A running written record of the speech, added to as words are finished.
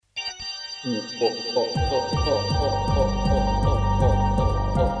I'll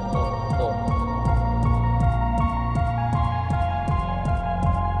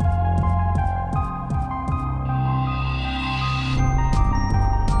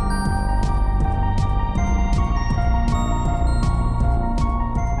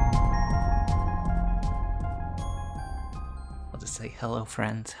just say hello,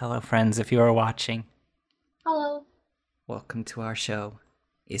 friends. Hello, friends, if you are watching. Hello. Welcome to our show.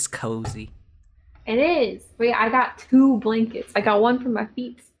 It's cozy. It is. Wait, I got 2 blankets. I got one for my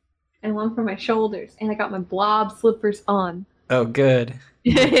feet and one for my shoulders, and I got my blob slippers on. Oh, good.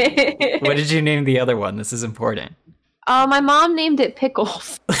 What did you name the other one? This is important. My mom named it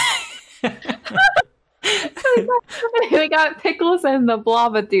Pickles. We got Pickles and the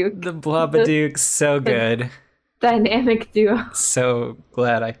Blobadook. The Blobadook, so good. Dynamic duo. So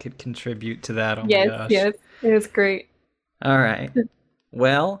glad I could contribute to that. Oh Yes, my gosh. yes. It was great. All right.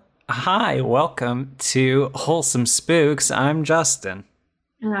 Well, hi, welcome to Wholesome Spooks. I'm Justin.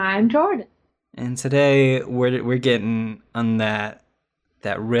 And I'm Jordan. And today we're getting on that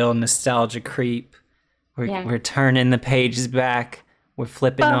real nostalgia creep. We're turning the pages back. We're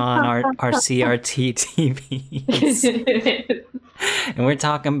flipping on our CRT TVs. And we're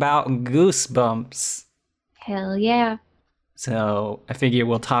talking about Goosebumps. Hell yeah. So I figure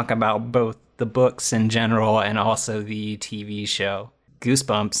we'll talk about both the books in general and also the TV show.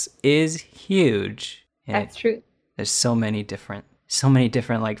 Goosebumps is huge. That's true. There's so many different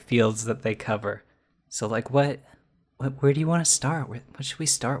like fields that they cover. So like where do you want to start with? What should we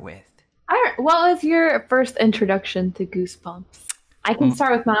start with? What was your first introduction to Goosebumps? I can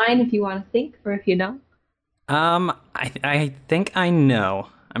start with mine if you want to think, or if you know. I think I know.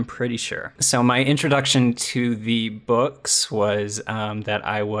 I'm pretty sure. So my introduction to the books was that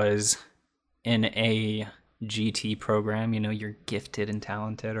I was in a GT program. You know, you're gifted and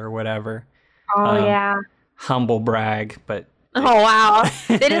talented or whatever. Oh yeah. Humble brag, but oh wow.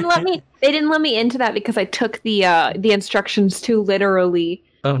 They didn't let me into that because I took the instructions too literally.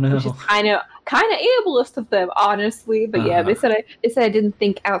 Oh no. Which is kind of ableist of them, honestly. But yeah, they said I didn't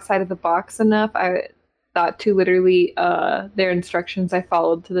think outside of the box enough. I thought too literally their instructions I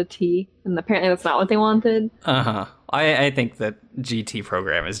followed to the T, and apparently that's not what they wanted. I think that GT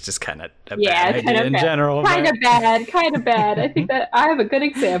program is just kind of a bad idea in general. Kind of bad. I think that I have a good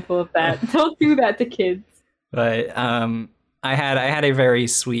example of that. Don't do that to kids. But I had a very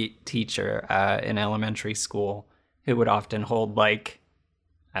sweet teacher in elementary school who would often hold like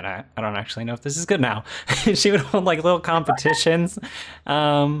I don't actually know if this is good now. She would hold like little competitions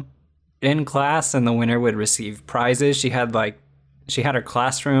in class, and the winner would receive prizes. She had her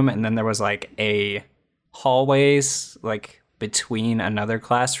classroom, and then there was like a hallways like between another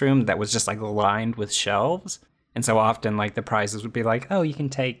classroom that was just like lined with shelves. And so often like the prizes would be like, oh, you can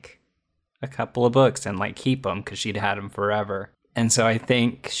take a couple of books and like keep them, because she'd had them forever. And so I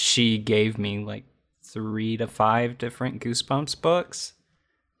think she gave me like 3 to 5 different Goosebumps books.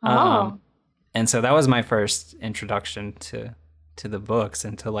 And so that was my first introduction to the books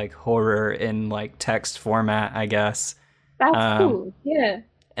and to like horror in like text format, I guess. That's cool. Yeah.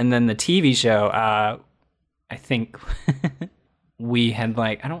 And then the TV show, I think we had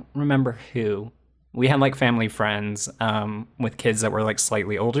like, I don't remember who. We had like family friends with kids that were like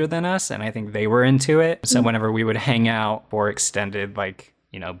slightly older than us, and I think they were into it. So whenever we would hang out for extended like,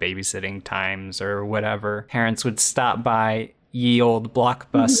 you know, babysitting times or whatever, parents would stop by ye old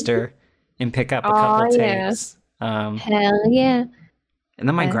Blockbuster and pick up a couple tapes. Hell yeah. And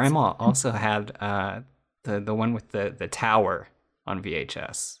then my grandma also had the one with the tower on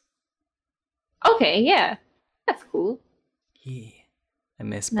VHS. Okay, yeah. That's cool. Yeah. I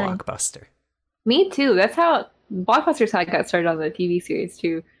miss Blockbuster. Me too. That's how Blockbuster's how I got started on the TV series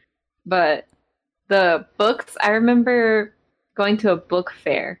too. But the books, I remember going to a book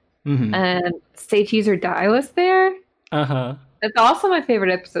fair and Stay Cheese or Die was there. It's also my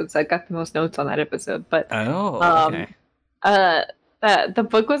favorite episode, so I got the most notes on that episode. But okay. The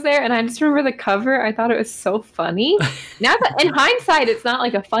book was there, and I just remember the cover. I thought it was so funny. Now that in hindsight, it's not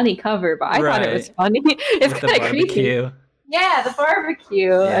like a funny cover, but I thought it was funny. It's kind of creepy. Yeah, the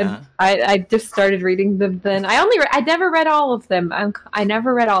barbecue. Yeah. And I just started reading them then. I never read all of them. I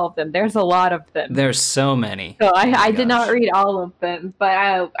never read all of them. There's a lot of them. There's so many. So I did not read all of them,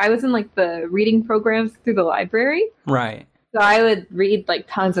 but I was in like the reading programs through the library. Right. So I would read like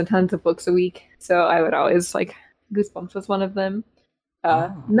tons and tons of books a week. So I would always like Goosebumps was one of them.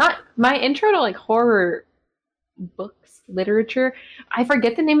 Not my intro to like horror books, literature. I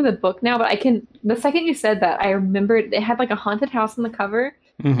forget the name of the book now, but the second you said that, I remembered it had like a haunted house on the cover,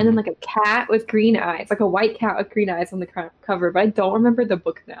 and then like a cat with green eyes, like a white cat with green eyes on the cover. But I don't remember the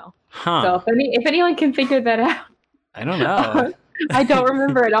book now. Huh. So if anyone can figure that out, I don't know. I don't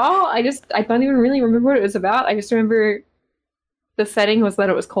remember at all. I don't even really remember what it was about. I just remember the setting was that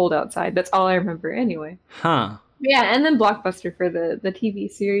it was cold outside. That's all I remember anyway. Huh. Yeah, and then Blockbuster for the TV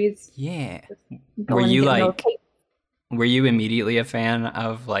series. Yeah. Were you immediately a fan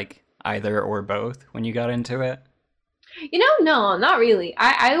of like either or both when you got into it? No, not really.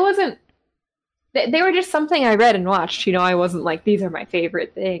 I wasn't. They were just something I read and watched. I wasn't like, these are my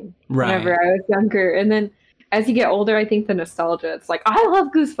favorite thing. Right. Whenever I was younger. And then as you get older, I think the nostalgia, it's like, I love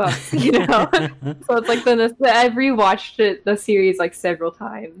Goosebumps, So it's like I've rewatched the series like several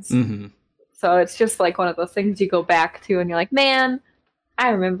times. Mm-hmm. So it's just like one of those things you go back to and you're like, man, I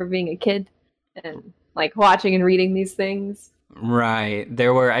remember being a kid and like watching and reading these things. Right.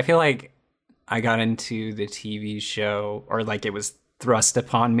 I feel like I got into the TV show, or like it was thrust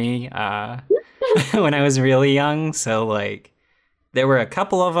upon me when I was really young. So like there were a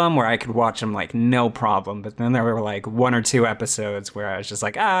couple of them where I could watch them like no problem. But then there were like 1 or 2 episodes where I was just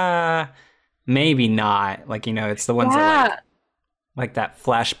like, maybe not. Like, it's the ones that like that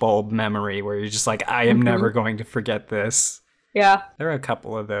flashbulb memory where you're just like, I am never going to forget this. Yeah. There are a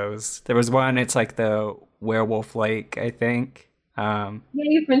couple of those. There was one, it's like the Werewolf Lake, I think. Yeah,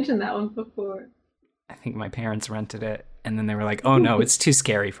 you've mentioned that one before. I think my parents rented it, and then they were like, oh no, it's too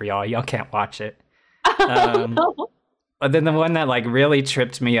scary for y'all. Y'all can't watch it. But then the one that like really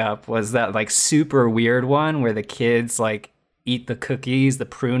tripped me up was that like super weird one where the kids like eat the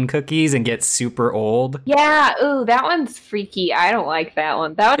prune cookies, and get super old. Yeah, ooh, that one's freaky. I don't like that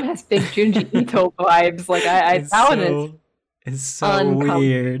one. That one has big Junji Ito vibes. Like it's so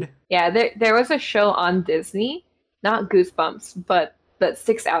weird. Yeah, there was a show on Disney, not Goosebumps, but that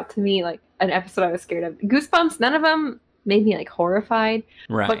sticks out to me, like an episode I was scared of. Goosebumps, none of them made me like horrified.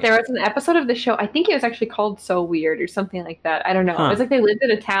 Right. But there was an episode of the show, I think it was actually called So Weird or something like that. I don't know. It was like they lived in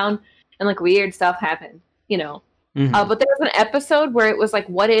a town and like weird stuff happened, Mm-hmm. But there was an episode where it was like,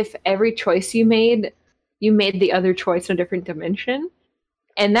 what if every choice you made the other choice in a different dimension?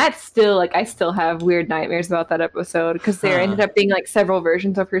 And that's still like, I still have weird nightmares about that episode because there ended up being like several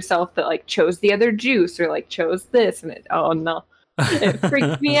versions of herself that like chose the other juice or like chose this, and oh no, it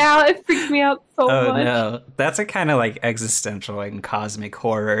freaked me out. It freaked me out so much. Oh no, that's a kind of like existential and cosmic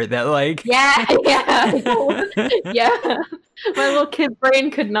horror that like yeah. My little kid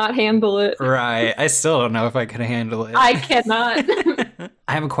brain could not handle it. Right. I still don't know if I could handle it. I cannot.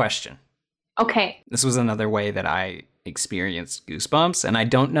 I have a question. Okay. This was another way that I experienced Goosebumps, and I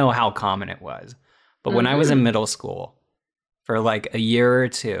don't know how common it was. But when I was in middle school, for like a year or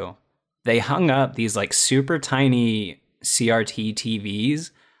two, they hung up these like super tiny CRT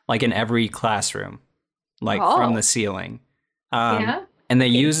TVs like in every classroom, like from the ceiling. And they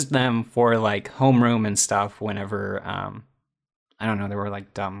used them for like homeroom and stuff whenever I don't know, there were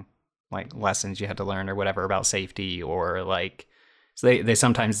like dumb like lessons you had to learn or whatever about safety, or like, so they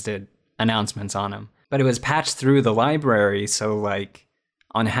sometimes did announcements on them. But it was patched through the library, so like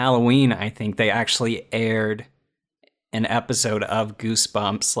on Halloween, I think they actually aired an episode of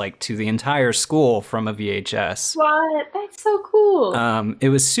Goosebumps like to the entire school from a VHS. What? That's so cool. It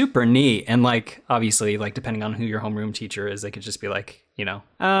was super neat, and like obviously like depending on who your homeroom teacher is, they could just be like, no,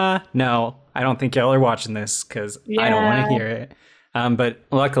 I don't think y'all are watching this because I don't want to hear it. But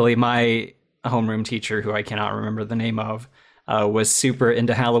luckily my homeroom teacher, who I cannot remember the name of, was super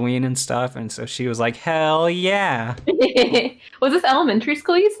into Halloween and stuff, and so she was like, hell yeah. Was this elementary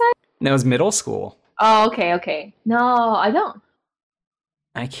school you said? No, it was middle school. Oh, okay. No, I don't.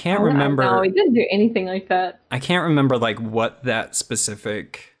 I can't remember. No, we didn't do anything like that. I can't remember like what that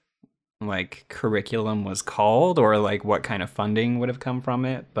specific like curriculum was called, or like what kind of funding would have come from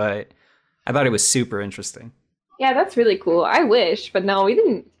it, but I thought it was super interesting. Yeah, that's really cool. I wish, but no, we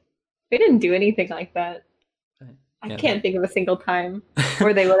didn't do anything like that. I can't think of a single time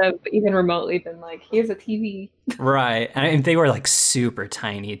where they would have even remotely been like, here's a TV. Right. And they were like super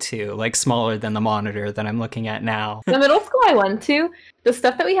tiny too, like smaller than the monitor that I'm looking at now. The middle school I went to, the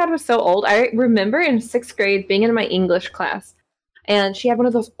stuff that we had was so old. I remember in 6th grade being in my English class, and she had one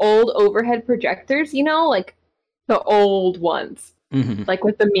of those old overhead projectors, like the old ones, like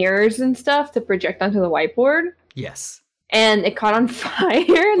with the mirrors and stuff to project onto the whiteboard. Yes. And it caught on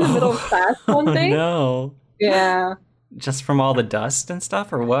fire in the middle of class one day. No. Yeah. Just from all the dust and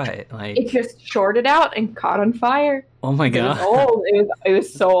stuff, or what? Like it just shorted out and caught on fire. Oh my god! It was old. It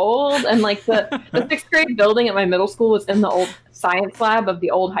was so old, and like the 6th grade building at my middle school was in the old science lab of the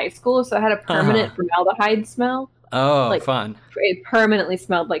old high school, so it had a permanent formaldehyde smell. Oh, like, fun! It permanently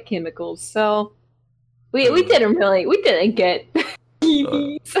smelled like chemicals. So we didn't get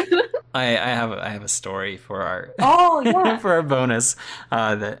I have a story for our for our bonus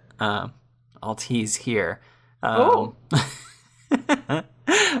that I'll tease here. I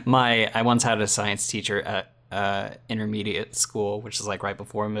once had a science teacher at intermediate school, which is like right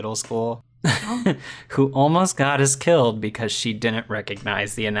before middle school, who almost got us killed because she didn't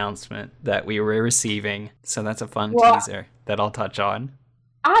recognize the announcement that we were receiving. So that's a fun teaser that I'll touch on.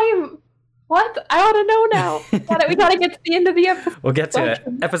 What? I want to know now. We gotta get to the end of the episode. We'll get to it.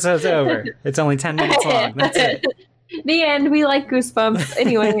 Episode's over. It's only 10 minutes long. That's it. The end. We like Goosebumps.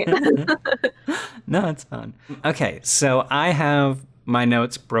 Anyway. No, it's fun. Okay, so I have my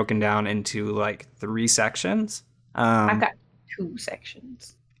notes broken down into like 3 sections. I've got 2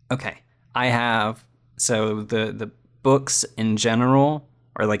 sections. Okay. I have the books in general,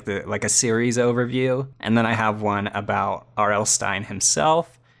 or like a series overview, and then I have one about R.L. Stine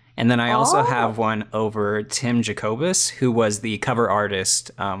himself. And then I also have one over Tim Jacobus, who was the cover artist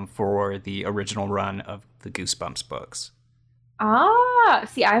for the original run of the Goosebumps books.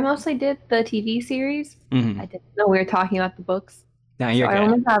 See, I mostly did the TV series. Mm-hmm. I didn't know we were talking about the books. No, you're good. I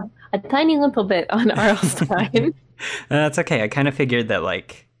only have a tiny little bit on R.L. Stine. That's okay. I kind of figured that,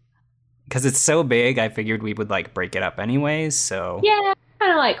 like, because it's so big, I figured we would, like, break it up anyways, so... Yeah,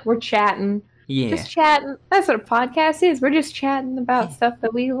 kind of like we're chatting. Yeah. Just chatting. That's what a podcast is. We're just chatting about stuff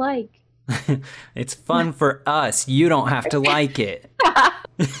that we like. It's fun for us. You don't have to like it.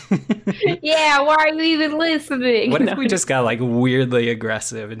 Yeah, why are you even listening? What if we just got like weirdly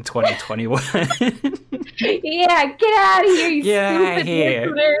aggressive in 2021? Yeah, get out of here, you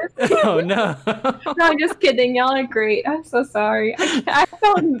stupid listeners. Oh no. No, I'm just kidding. Y'all are great. I'm so sorry. I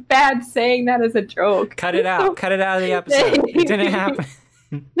felt bad saying that as a joke. Cut it out. Cut it out of the episode. It didn't happen.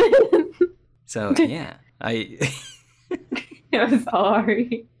 So yeah, I'm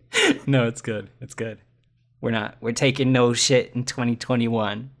sorry. No, it's good. It's good. We're taking no shit in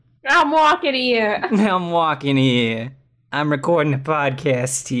 2021. I'm walking here. I'm recording a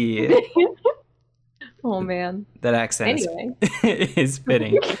podcast here. Oh man. That accent is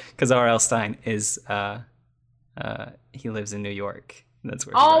fitting because R.L. Stine is he lives in New York. That's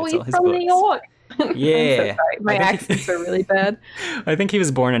where he writes all his books. New York. Yeah. So my accents are really bad. I think he was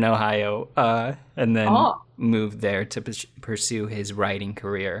born in Ohio and then moved there to pursue his writing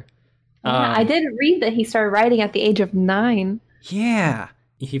career. Yeah, I did read that he started writing at the age of 9. Yeah.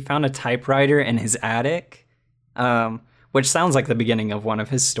 He found a typewriter in his attic, which sounds like the beginning of one of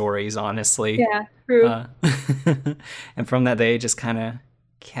his stories, honestly. Yeah, true. And from that, they just kind of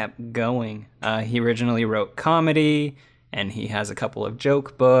kept going. He originally wrote comedy, and he has a couple of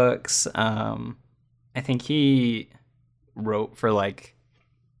joke books. I think he wrote for like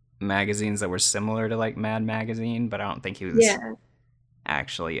magazines that were similar to like Mad Magazine, but I don't think he was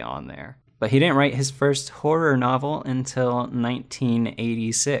actually on there. But he didn't write his first horror novel until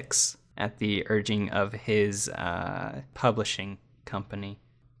 1986 at the urging of his publishing company,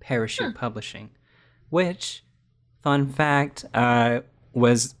 Parachute Publishing, which, fun fact,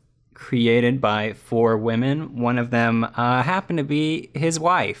 was created by 4 women. One of them happened to be his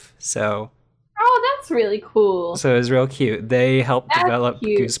wife, so... Oh, that's really cool. So it was real cute. They helped develop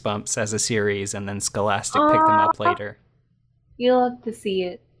Goosebumps as a series, and then Scholastic picked them up later. You'll have to see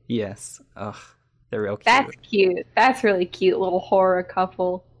it. Yes. Ugh, they're real cute. That's cute. That's really cute little horror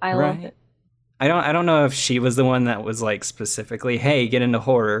couple. I love it. I don't know if she was the one that was like specifically, hey, get into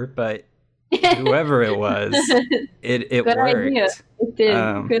horror, but whoever it was, it Good worked. Idea. It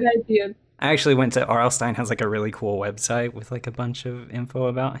did. Good idea. I actually went to R.L. Stine has like a really cool website with like a bunch of info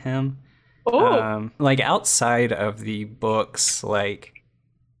about him. Like outside of the books, like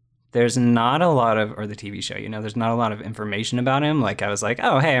there's not a lot of, or the TV show, there's not a lot of information about him. Like I was like,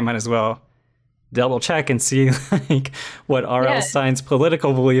 oh, hey, I might as well double check and see like what R.L. Stine's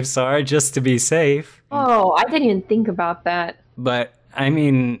political beliefs are just to be safe. Oh, I didn't even think about that. But I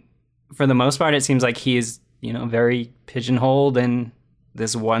mean, for the most part, it seems like he is, very pigeonholed in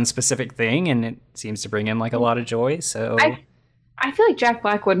this one specific thing, and it seems to bring him like a lot of joy. So I feel like Jack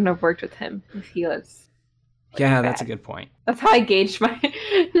Black wouldn't have worked with him if he was. Yeah, that's a good point. That's how I gauged my.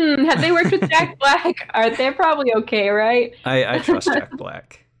 Have they worked with Jack Black? They're probably okay, right? I trust Jack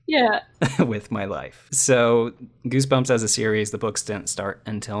Black. Yeah. With my life. So Goosebumps as a series, the books didn't start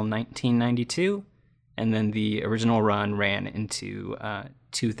until 1992, and then the original run ran into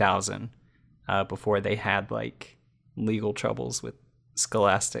 2000 before they had like legal troubles with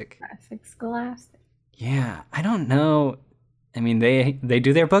Scholastic. Classic Scholastic. Yeah, I don't know. I mean, they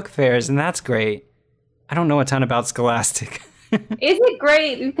do their book fairs, and that's great. I don't know a ton about Scholastic. Is it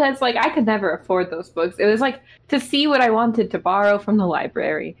great? Because, like, I could never afford those books. It was, like, to see what I wanted to borrow from the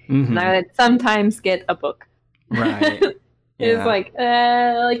library. Mm-hmm. And I would sometimes get a book. Right. It was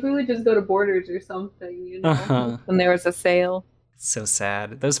like we would just go to Borders or something, you know, when there was a sale. So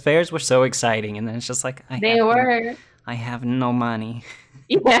sad. Those fairs were so exciting, and then it's just like I have no money.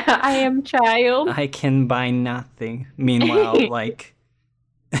 Yeah, I am child. I can buy nothing. Meanwhile, like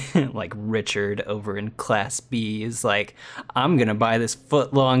Richard over in Class B is like, I'm gonna buy this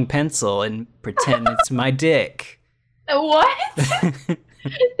foot-long pencil and pretend it's my dick. What?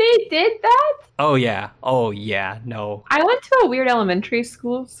 They did that? Oh yeah. No. I went to a weird elementary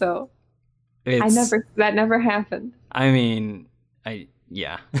school, so that never happened. I mean,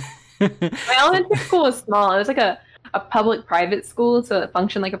 yeah. My elementary school was small. It was like a public-private school, so it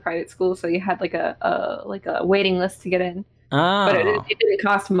functioned like a private school. So you had like a waiting list to get in. Oh. But it didn't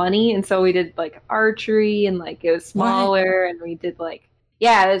cost money, and so we did like archery, and like it was smaller, and we did like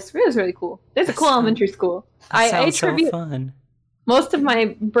it was really cool. There's a cool elementary school. I attribute so fun. Most of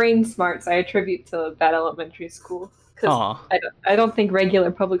my brain smarts I attribute to that elementary school. Because I don't think regular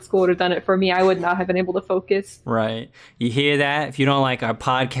public school would have done it for me. I would not have been able to focus. Right. You hear that? If you don't like our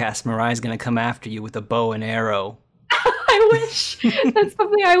podcast, Mariah's going to come after you with a bow and arrow. I wish. That's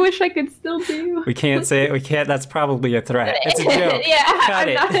something I wish I could still do. We can't say it. We can't. That's probably a threat. It's a joke. Yeah. Cut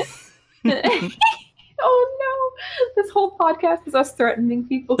it. Oh, no. This whole podcast is us threatening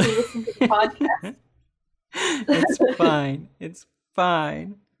people who listen to the podcast. It's fine. It's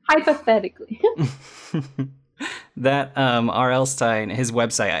fine. Hypothetically. That R.L. Stine, his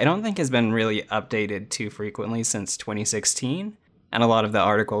website, I don't think has been really updated too frequently since 2016. And a lot of the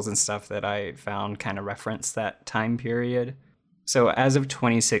articles and stuff that I found kind of reference that time period. So as of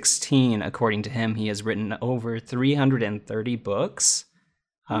 2016, according to him, he has written over 330 books.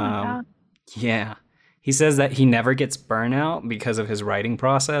 Oh my God. Yeah. He says that he never gets burnout because of his writing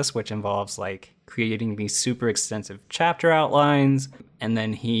process, which involves like creating these super extensive chapter outlines. And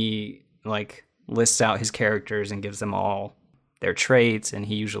then he like lists out his characters and gives them all their traits. And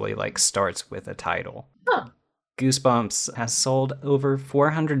he usually like starts with a title. Huh. Goosebumps has sold over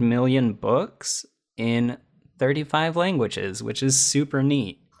 400 million books in 35 languages, which is super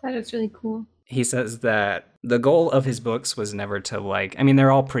neat. That is really cool. He says that the goal of his books was never to like, I mean,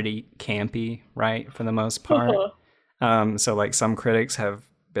 they're all pretty campy, right? For the most part. So like some critics have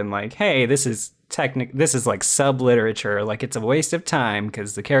been like, hey, this is like sub-literature. Like it's a waste of time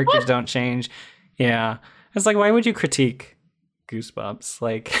because the characters don't change. Yeah. It's like, why would you critique Goosebumps?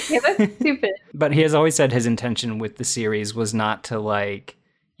 Like, yeah, that's stupid. But he has always said his intention with the series was not to like,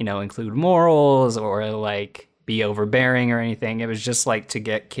 you know, include morals or like be overbearing or anything. It was just like to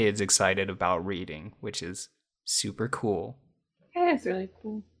get kids excited about reading, which is super cool. Yeah, it's really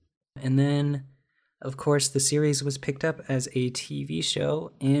cool. And then, of course, the series was picked up as a TV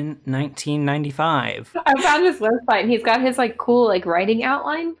show in 1995. I found his website, and he's got his like cool like writing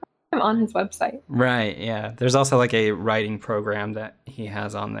outline on his website. Right, yeah. There's also like a writing program that he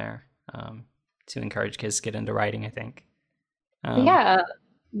has on there to encourage kids to get into writing, I think. Yeah,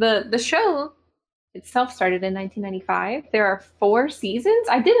 the show itself started in 1995. There are 4 seasons.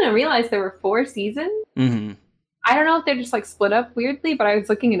 I didn't realize there were 4 seasons. Mm-hmm. I don't know if they're just like split up weirdly, but I was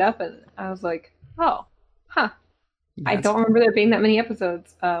looking it up and I was like, oh, huh. I don't remember there being that many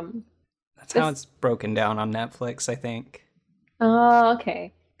episodes. That's how it's broken down on Netflix, I think. Oh,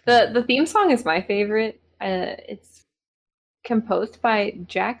 okay. The theme song is my favorite. It's composed by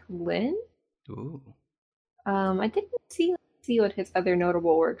Jack Lynn. Ooh. I didn't see what his other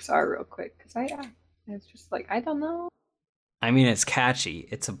notable works are real quick because I was just like, I don't know. I mean, it's catchy.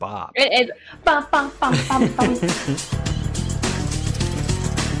 It's a bop. It's bum, bum, bum, bum, bum.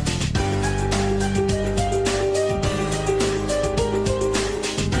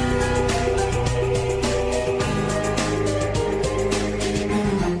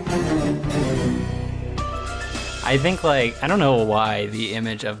 I think, like, I don't know why the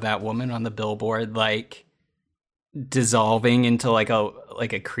image of that woman on the billboard, like, dissolving into like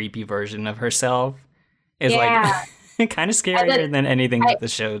a creepy version of herself is like kind of scarier than anything that the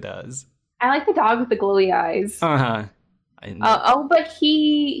show does. I like the dog with the glowy eyes. But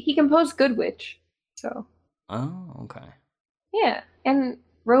he composed Good Witch, so. Oh, okay. Yeah, and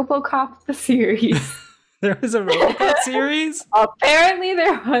RoboCop the series. There was a RoboCop series? Apparently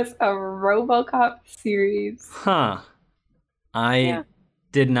there was a RoboCop series. Huh. I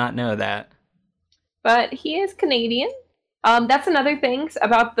did not know that. But he is Canadian. That's another thing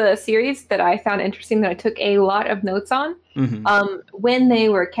about the series that I found interesting that I took a lot of notes on when they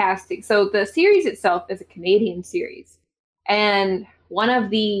were casting. So the series itself is a Canadian series. And one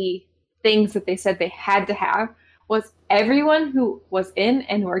of the things that they said they had to have was everyone who was in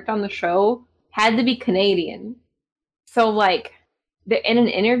and worked on the show had to be Canadian. So like in an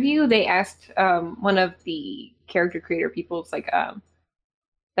interview, they asked one of the character creator people, it's like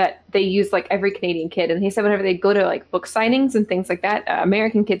that they use like every Canadian kid, and he said whenever they go to like book signings and things like that,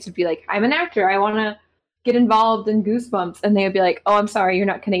 American kids would be like, "I'm an actor, I want to get involved in Goosebumps," and they would be like, "Oh, I'm sorry, you're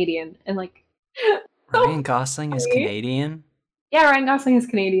not Canadian," and like. Ryan Gosling is Canadian? Yeah, Ryan Gosling is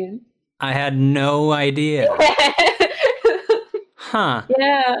Canadian. I had no idea. Huh.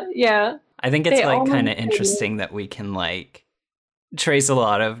 Yeah. I think it's like kind of interesting that we can like trace a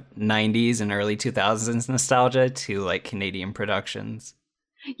lot of 90s and early 2000s nostalgia to like Canadian productions.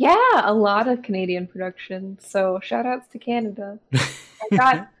 Yeah, a lot of Canadian productions. So shout outs to Canada. I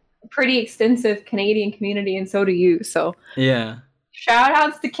got a pretty extensive Canadian community, and so do you. So yeah. Shout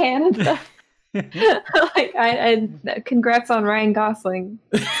outs to Canada. Like I congrats on Ryan Gosling.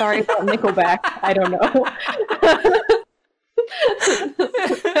 Sorry about Nickelback. I don't know.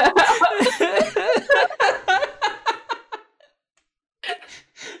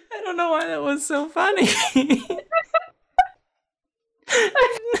 I don't know why that was so funny.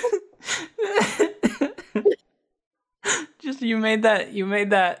 Just you made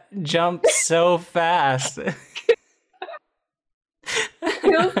that jump so fast.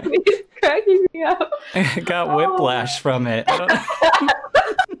 It's cracking me up. I got whiplash from it.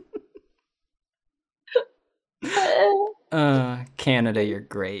 Canada, you're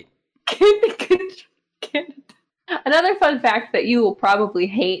great. Canada. Another fun fact that you will probably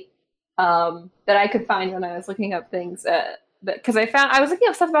hate, that I could find when I was looking up things, because I was looking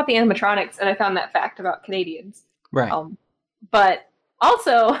up stuff about the animatronics, and I found that fact about Canadians. Right. But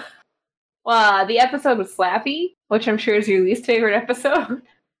also, the episode with Slappy, which I'm sure is your least favorite episode.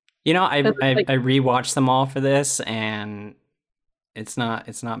 You know, I rewatched them all for this, and it's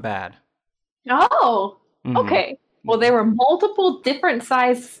not bad. Oh, okay. Well, there were multiple different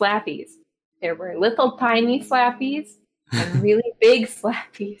sized Slappies. There were little tiny Slappies and really big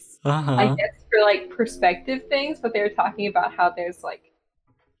Slappies. I guess for like perspective things, but they were talking about how there's like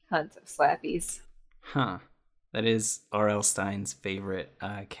tons of Slappies. Huh. That is R.L. Stine's favorite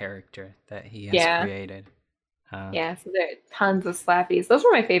character that he has created. Yeah, so there are tons of Slappies. Those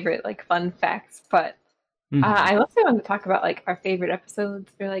were my favorite like fun facts, but I also wanted to talk about like our favorite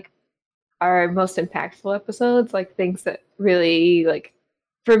episodes, or like our most impactful episodes, like things that really like,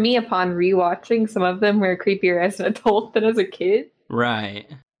 for me, upon rewatching, some of them were creepier as an adult than as a kid. Right.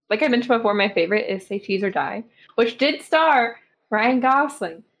 Like I mentioned before, my favorite is Say Cheese or Die, which did star Ryan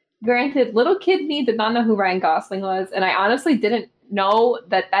Gosling. Granted, little kid me did not know who Ryan Gosling was, and I honestly didn't know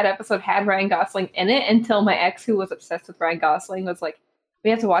that episode had Ryan Gosling in it until my ex, who was obsessed with Ryan Gosling, was like,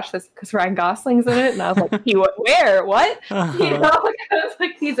 "We have to watch this because Ryan Gosling's in it," and I was like, "Where? What?" You know, like, I was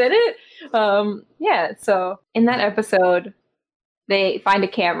like, "He's in it." Yeah. So in that episode, they find a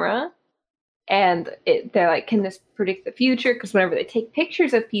camera, and they're like, "Can this predict the future?" Because whenever they take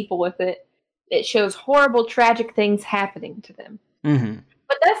pictures of people with it, it shows horrible, tragic things happening to them. Mm-hmm.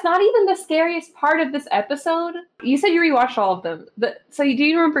 But that's not even the scariest part of this episode. You said you rewatched all of them. So do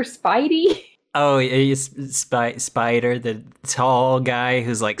you remember Spidey? Oh, Spider, the tall guy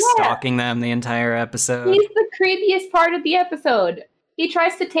who's like stalking them the entire episode. He's the creepiest part of the episode. He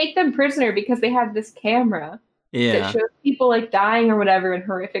tries to take them prisoner because they have this camera that shows people like dying or whatever in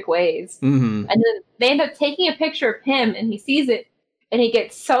horrific ways. Mm-hmm. And then they end up taking a picture of him, and he sees it, and he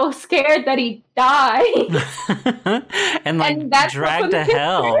gets so scared that he dies. and like dragged to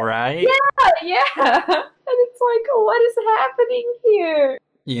hell, right? Yeah. And it's like, what is happening here?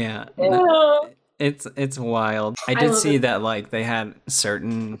 Yeah. It's wild. I did see that like they had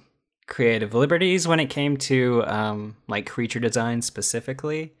certain creative liberties when it came to like creature design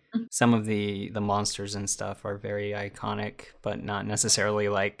specifically. Mm-hmm. Some of the monsters and stuff are very iconic, but not necessarily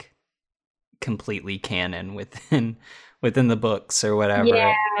like completely canon within the books or whatever.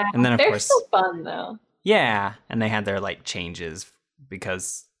 Yeah, and then of course still fun though. Yeah, and they had their like changes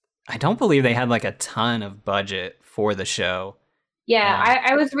because I don't believe they had like a ton of budget for the show. Yeah,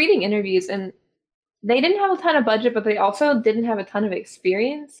 I was reading interviews, and they didn't have a ton of budget, but they also didn't have a ton of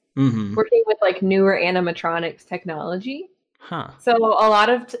experience working with like newer animatronics technology. Huh. So a lot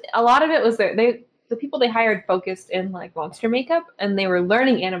of it was the people they hired focused in like monster makeup, and they were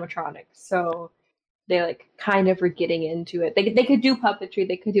learning animatronics. So they like kind of were getting into it. They could do puppetry,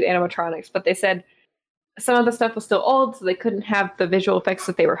 they could do animatronics, but they said some of the stuff was still old, so they couldn't have the visual effects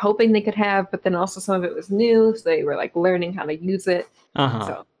that they were hoping they could have, but then also some of it was new, so they were like learning how to use it. So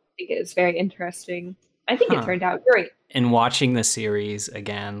I think it was very interesting. I think it turned out great. And watching the series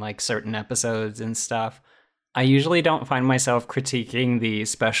again, like certain episodes and stuff, I usually don't find myself critiquing the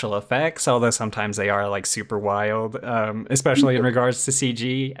special effects, although sometimes they are like super wild, especially in regards to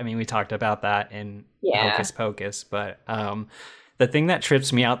CG. I mean, we talked about that in Hocus Pocus, but The thing that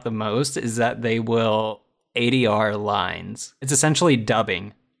trips me out the most is that they will ADR lines. It's essentially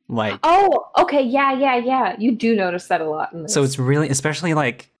dubbing. Like, oh, okay, yeah. You do notice that a lot in this. So it's really, especially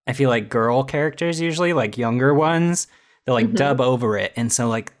like, I feel like girl characters usually, like younger ones, they'll like dub over it. And so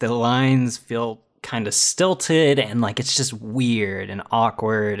like the lines feel kind of stilted and like it's just weird and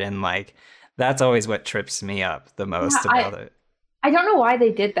awkward. And like, that's always what trips me up the most about it. I don't know why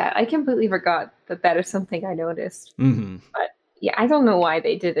they did that. I completely forgot that is something I noticed. Mm-hmm. But yeah, I don't know why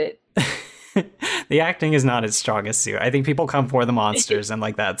they did it. The acting is not its strongest suit. I think people come for the monsters, and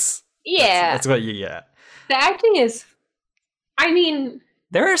like that's what you get. The acting is, I mean,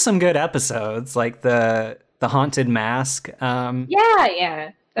 there are some good episodes, like the Haunted Mask.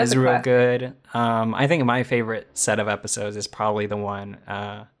 Yeah, is real good. I think my favorite set of episodes is probably the one.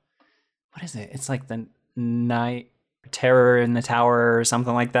 What is it? It's like the Night Terror in the Tower or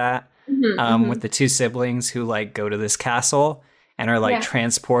something like that. With the two siblings who like go to this castle and are like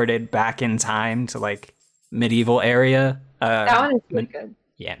transported back in time to like medieval area. That one is really good.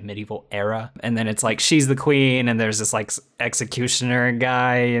 Yeah, medieval era. And then it's like she's the queen and there's this like executioner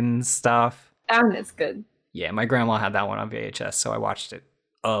guy and stuff. That one is good. Yeah, my grandma had that one on VHS, so I watched it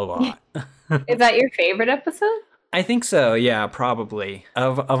a lot. Is that your favorite episode? I think so, yeah, probably.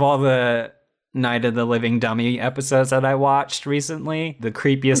 Of all the Night of the Living Dummy episodes that I watched recently, the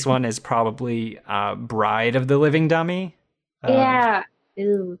creepiest one is probably Bride of the Living Dummy. Yeah.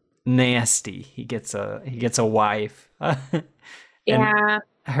 Ew. Nasty. He gets a wife. Yeah.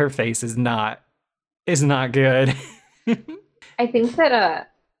 Her face is not good. I think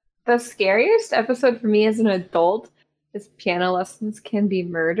that the scariest episode for me as an adult is Piano Lessons Can Be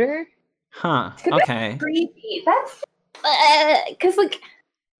Murder. Huh. Okay. That's creepy. That's because like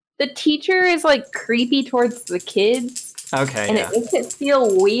the teacher is like creepy towards the kids. Okay. And it makes it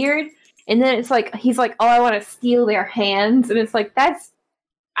feel weird. And then it's like he's like, "Oh, I want to steal their hands," and it's like I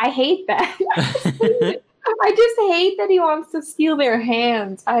hate that. I just hate that he wants to steal their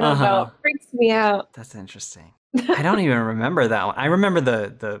hands. I don't know. It freaks me out. That's interesting. I don't even remember that one. I remember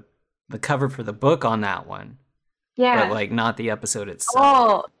the cover for the book on that one. Yeah. But like not the episode itself.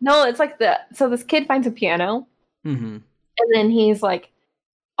 Oh, no, it's like so this kid finds a piano. Mm-hmm. And then he's like,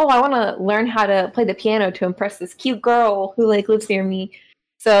 "Oh, I want to learn how to play the piano to impress this cute girl who like lives near me."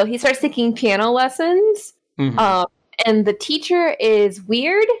 So he starts taking piano lessons. Mm-hmm. And the teacher is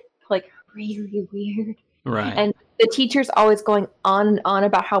weird, like really weird. Right. And the teacher's always going on and on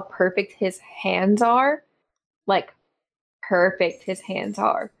about how perfect his hands are. Like, perfect his hands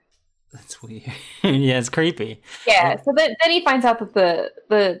are. That's weird. Yeah, it's creepy. Yeah, so then he finds out that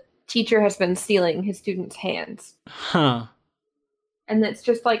the teacher has been stealing his students' hands. Huh. And it's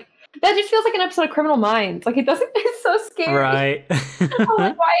just like, that just feels like an episode of Criminal Minds. Like, it's so scary. Right. I'm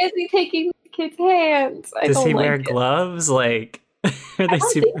like, why is he taking kids' hands? Does he wear gloves? Like, are they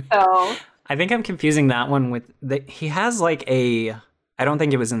think so. I think I'm confusing that one with he has like I don't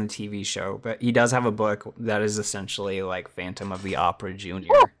think it was in the TV show, but he does have a book that is essentially like Phantom of the Opera Jr.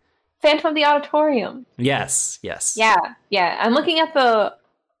 Yeah. Phantom of the Auditorium. Yes. Yeah. I'm looking at the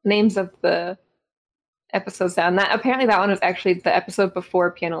names of the episodes now, and apparently that one was actually the episode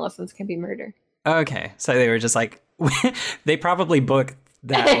before Piano Lessons Can Be Murder. Okay, so they were just like, they probably booked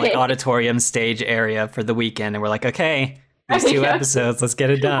that like auditorium stage area for the weekend, and we're like, okay, these 2 episodes, let's get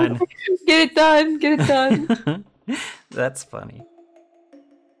it done. Get it done. That's funny.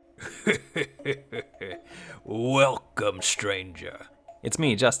 Welcome, stranger. It's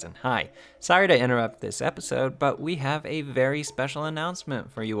me, Justin. Hi. Sorry to interrupt this episode, but we have a very special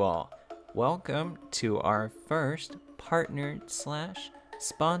announcement for you all. Welcome to our first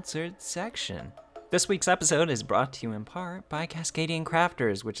partnered/sponsored section. This week's episode is brought to you in part by Cascadian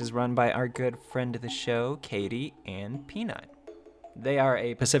Crafters, which is run by our good friend of the show, Katie and Peanut. They are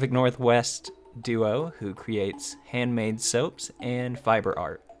a Pacific Northwest duo who creates handmade soaps and fiber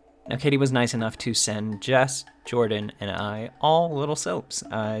art. Now, Katie was nice enough to send Jess, Jordan, and I all little soaps.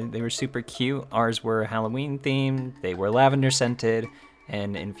 They were super cute. Ours were Halloween themed. They were lavender scented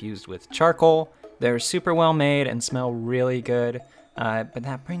and infused with charcoal. They're super well made and smell really good. But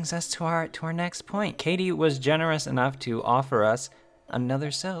that brings us to our next point. Katie was generous enough to offer us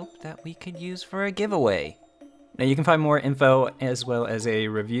another soap that we could use for a giveaway. Now, you can find more info as well as a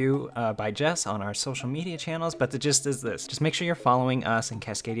review by Jess on our social media channels, but the gist is this. Just make sure you're following us and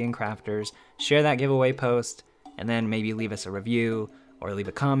Cascadian Crafters, share that giveaway post, and then maybe leave us a review or leave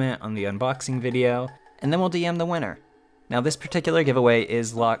a comment on the unboxing video, and then we'll DM the winner. Now, this particular giveaway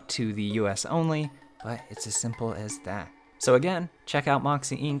is locked to the US only, but it's as simple as that. So again, check out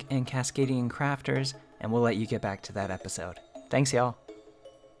Moxie Inc. and Cascadian Crafters, and we'll let you get back to that episode. Thanks, y'all.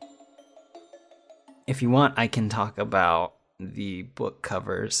 If you want, I can talk about the book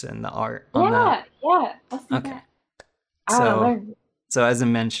covers and the art on that? Yeah. Let's do that. So as I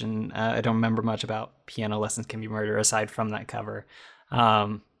mentioned, I don't remember much about Piano Lessons Can Be Murder aside from that cover.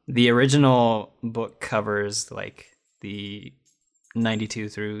 The original book covers, like the 92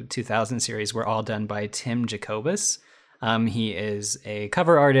 through 2000 series, were all done by Tim Jacobus. He is a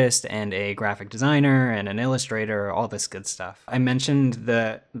cover artist and a graphic designer and an illustrator, all this good stuff. I mentioned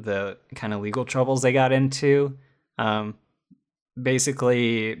the kind of legal troubles they got into.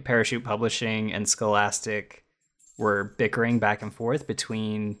 Basically, Parachute Publishing and Scholastic were bickering back and forth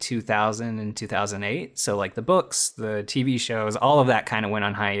between 2000 and 2008. So like the books, the TV shows, all of that kind of went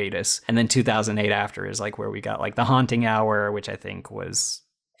on hiatus. And then 2008 after is like where we got like The Haunting Hour, which I think was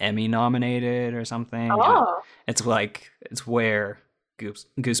Emmy nominated or something. Oh. It's where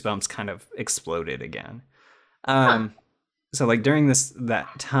Goosebumps kind of exploded again. So like during that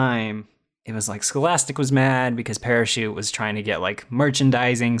time, it was like Scholastic was mad because Parachute was trying to get like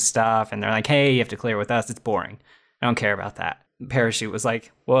merchandising stuff. And they're like, hey, you have to clear with us. It's boring. I don't care about that. Parachute was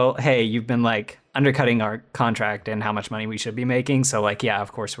like, well, hey, you've been like undercutting our contract and how much money we should be making. So like, yeah,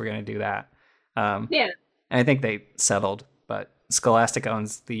 of course we're going to do that. Yeah. And I think they settled, but Scholastic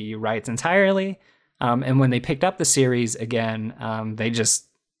owns the rights entirely. And when they picked up the series again, they just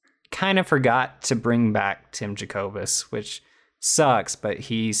kind of forgot to bring back Tim Jacobus, which sucks, but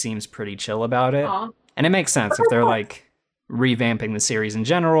he seems pretty chill about it. Aww. And it makes sense if they're like revamping the series in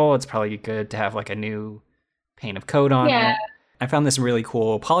general. It's probably good to have like a new paint of coat on it. I found this really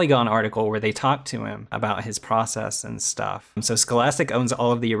cool Polygon article where they talked to him about his process and stuff. So Scholastic owns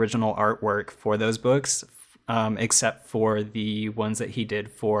all of the original artwork for those books, except for the ones that he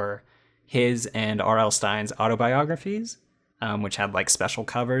did for his and R.L. Stine's autobiographies, which had like special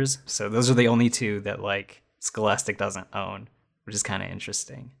covers. So those are the only two that like Scholastic doesn't own, which is kind of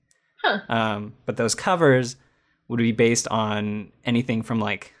interesting. But those covers would be based on anything from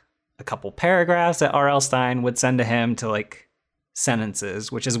like a couple paragraphs that R.L. Stine would send to him to like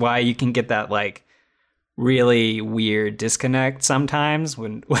sentences, which is why you can get that like really weird disconnect sometimes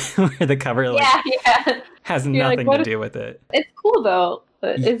when where the cover like has nothing to do with it. It's cool though.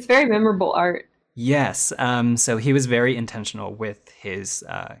 It's very memorable art. Yes. So he was very intentional with his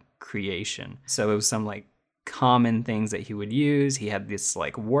creation. So it was some like common things that he would use. He had this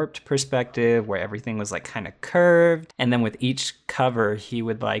like warped perspective where everything was like kind of curved. And then with each cover, he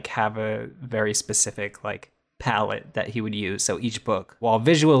would like have a very specific like palette that he would use. So each book, while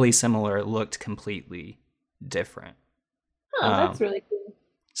visually similar, looked completely different. Oh, that's really cool.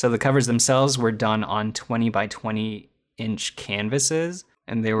 So the covers themselves were done on 20 by 20 inch canvases,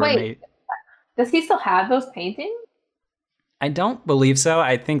 and they were made. Does he still have those paintings? I don't believe so.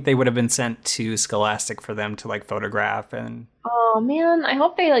 I think they would have been sent to Scholastic for them to like photograph and. Oh man, I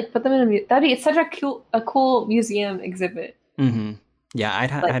hope they like put them in it's such a cool museum exhibit. Mm-hmm. Yeah,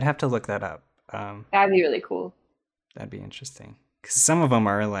 I'd have to look that up. That'd be really cool. That'd be interesting. Because some of them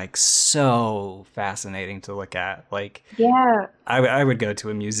are like so fascinating to look at. Like, yeah, I would go to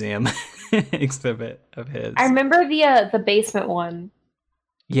a museum exhibit of his. I remember the basement one.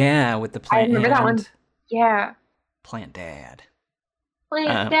 Yeah, with the plant. I remember that one. Yeah. Plant Dad.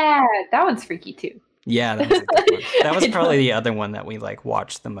 Plant Dad. That one's freaky too. Yeah, that was a good one. That was probably the other one that we like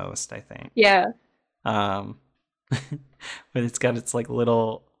watched the most, I think. Yeah. But it's got its like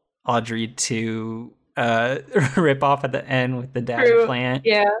little Audrey 2 rip off at the end with the dad plant.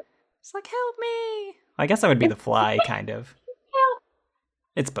 Yeah. It's like, help me. I guess that would be the Fly, kind of. Help.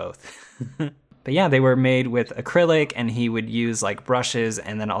 It's both. But yeah, they were made with acrylic, and he would use like brushes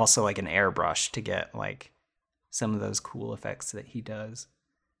and then also like an airbrush to get like some of those cool effects that he does.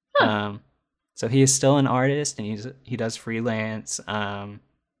 Huh. So he is still an artist, and he does freelance.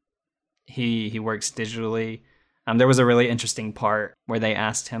 He works digitally. There was a really interesting part where they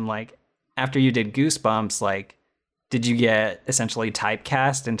asked him, like, after you did Goosebumps, like, did you get essentially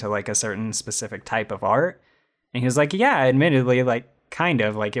typecast into like a certain specific type of art? And he was like, yeah, admittedly, like, kind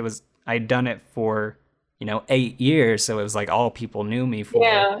of. Like, I'd done it for, 8 years, so it was like all people knew me for.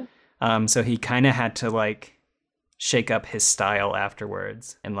 Yeah. So he kind of had to like shake up his style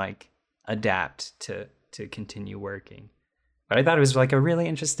afterwards and like adapt to continue working. But I thought it was like a really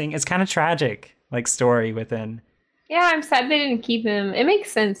interesting, it's kind of tragic, like, story within. Yeah, I'm sad they didn't keep him. It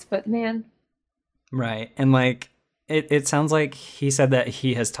makes sense, but man. Right. And like, it sounds like he said that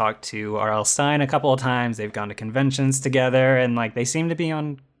he has talked to R.L. Stine a couple of times. They've gone to conventions together, and like they seem to be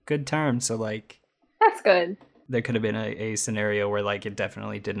on good terms. So like, that's good. There could have been a scenario where like it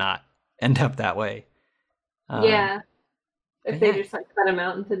definitely did not end up that way. Yeah. If they just like cut him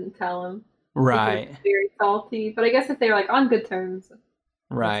out and didn't tell him. Right. Very salty. But I guess if they were like on good terms.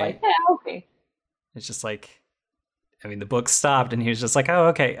 Right. It's like, yeah, okay. It's just like, I mean, the book stopped and he was just like, oh,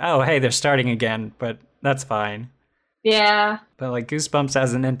 okay. Oh, hey, they're starting again, but that's fine. Yeah. But like Goosebumps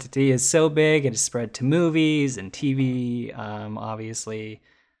as an entity is so big. It is spread to movies and TV, obviously.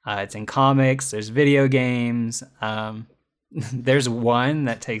 It's in comics. There's video games. There's one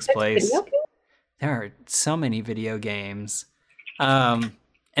that takes place. There are so many video games.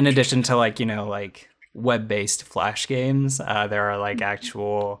 In addition to like, like web-based Flash games, there are like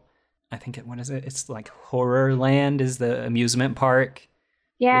actual, I think what is it? It's like Horrorland is the amusement park.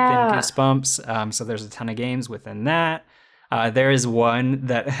 Yeah. Within Goosebumps. So there's a ton of games within that. There is one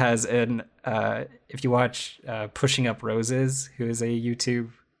that has if you watch Pushing Up Roses, who is a YouTube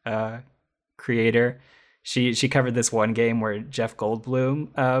creator, she covered this one game where Jeff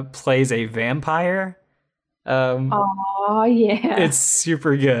Goldblum plays a vampire. Oh yeah, it's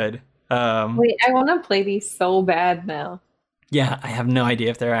super good. Wait, I want to play these so bad now. Yeah, I have no idea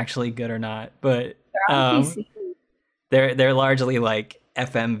if they're actually good or not, but they're largely like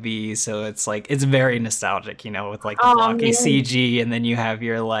FMV, so it's like it's very nostalgic, with like the blocky CG, and then you have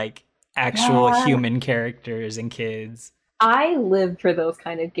your like actual human characters and kids. I live for those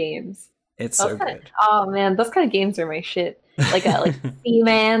kind of games. It's so good. Oh man, those kind of games are my shit. Like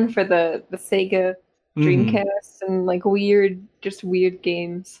Seaman for the Sega Dreamcast, and like weird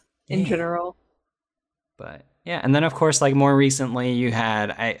games in general. But yeah, and then of course, like more recently, you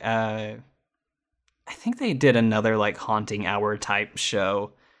had I think they did another like Haunting Hour type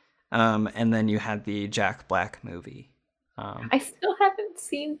show, and then you had the Jack Black movie. I still haven't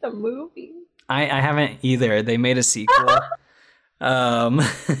seen the movie. I haven't either. They made a sequel.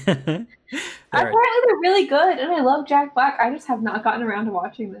 Apparently they're really good, and I love Jack Black. I just have not gotten around to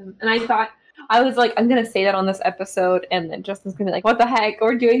watching them, and I thought I was like, I'm gonna say that on this episode, and then Justin's gonna be like, "What the heck?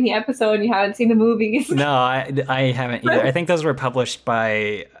 We're doing the episode, and you haven't seen the movies." No, I haven't either. I think those were published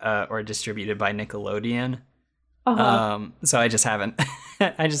by or distributed by Nickelodeon. So I just haven't.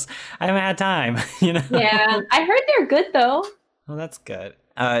 I haven't had time. Yeah, I heard they're good though. Well, that's good.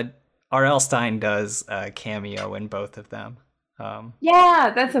 R.L. Stine does cameo in both of them.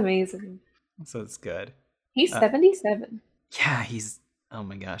 Yeah, that's amazing. So it's good. He's 77. Yeah, he's. Oh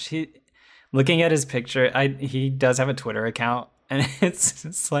my gosh, looking at his picture, he does have a Twitter account, and it's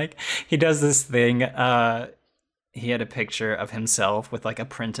just like he does this thing. He had a picture of himself with like a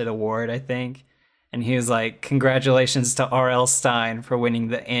printed award, I think, and he was like, "Congratulations to R.L. Stine for winning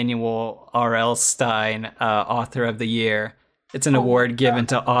the annual R.L. Stine Author of the Year. It's an award given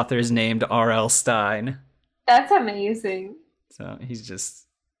to authors named R.L. Stine." That's amazing. So he's just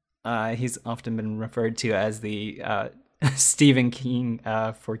he's often been referred to as the Stephen King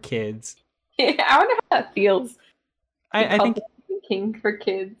for kids. Yeah, I wonder how that feels. I think Stephen King for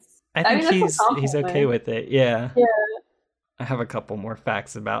kids. I think he's okay with it. Yeah. Yeah. I have a couple more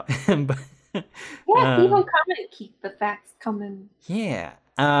facts about him, but yeah, people comment. Keep the facts coming. Yeah.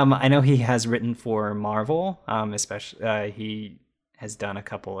 I know he has written for Marvel. Especially he has done a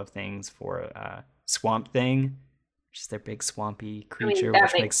couple of things for Swamp Thing, which is their big swampy creature,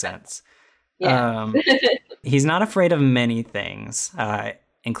 which makes sense. Yeah. He's not afraid of many things,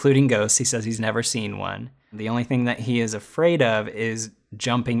 including ghosts. He says he's never seen one. The only thing that he is afraid of is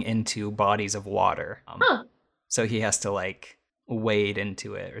jumping into bodies of water. So he has to like wade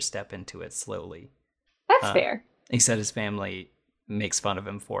into it or step into it slowly. That's fair. He said his family makes fun of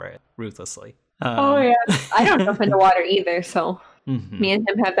him for it ruthlessly. Oh yeah, I don't jump into water either, so me and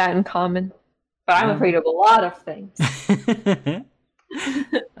him have that in common. But I'm afraid of a lot of things.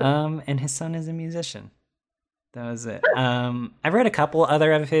 And his son is a musician. That was it. I've read a couple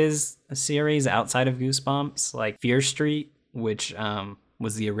other of his series outside of Goosebumps, like Fear Street, which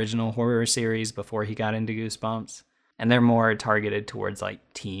was the original horror series before he got into Goosebumps. And they're more targeted towards like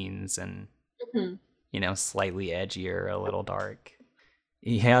teens and, slightly edgier, a little dark.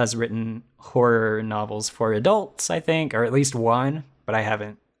 He has written horror novels for adults, I think, or at least one, but I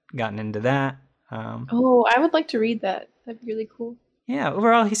haven't gotten into that. I would like to read that. That'd be really cool. Yeah,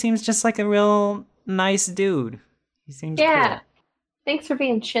 overall, he seems just like a real nice dude. He seems cool. Thanks for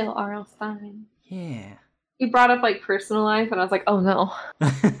being chill, R.L. Stine. Yeah. You brought up like personal life, and I was like, oh no.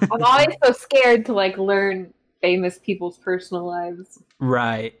 I'm always so scared to like learn famous people's personal lives.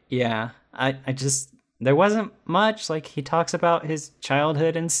 Right, yeah. I just, there wasn't much. Like, he talks about his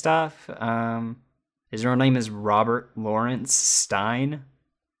childhood and stuff. His real name is Robert Lawrence Stine.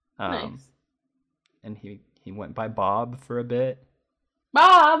 Nice. And he went by Bob for a bit.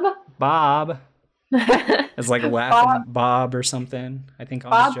 Bob. It's like Laughing Bob or something, I think,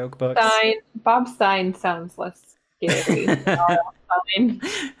 on his joke books. Bob Stine sounds less scary.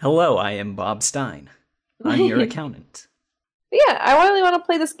 Hello, I am Bob Stine. I'm your accountant. Yeah, I really want to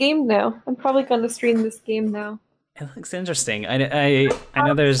play this game now. I'm probably going to stream this game now. It looks interesting. I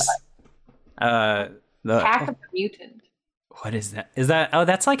know there's the Attack of the Mutant. What is that? Is that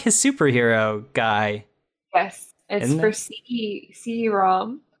that's like his superhero guy? Yes, it's for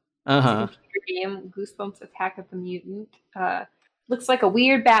CD-ROM. Uh-huh. Computer game, Goosebumps Attack of the Mutant. Looks like a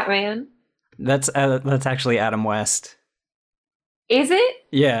weird Batman. That's actually Adam West. Is it?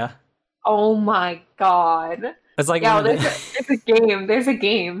 Yeah. Oh my god. It's like there's a game. There's a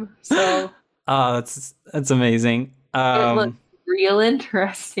game. So. Oh, that's amazing. It looks real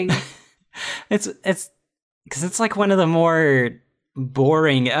interesting. It's because it's like one of the more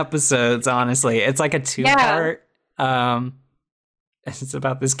boring episodes. Honestly, it's like a 2-part. It's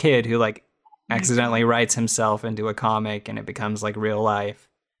about this kid who like accidentally writes himself into a comic, and it becomes like real life.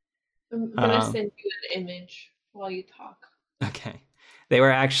 I'm gonna send you an image while you talk. Okay.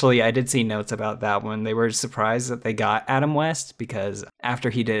 I did see notes about that one. They were surprised that they got Adam West because after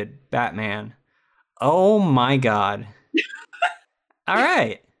he did Batman, oh my god. All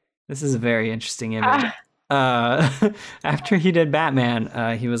right. This is a very interesting image. After he did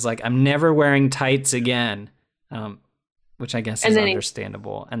Batman, he was like, I'm never wearing tights again, which I guess is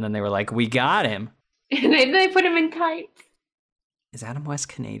understandable. And then they were like, we got him. And they put him in tights. Is Adam West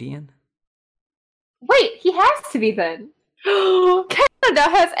Canadian? Wait, he has to be then. Canada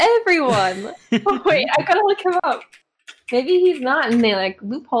has everyone. Oh, wait, I gotta look him up. Maybe he's not, and they like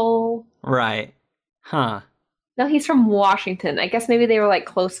loophole. Right. Huh. No, he's from Washington. I guess maybe they were like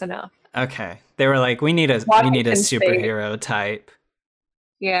close enough. Okay. They were like, we need a superhero type.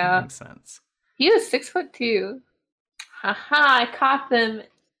 Yeah. That makes sense. He was 6'2". Haha, I caught them.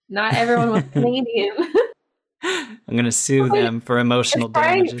 Not everyone was Canadian. I'm gonna sue them for emotional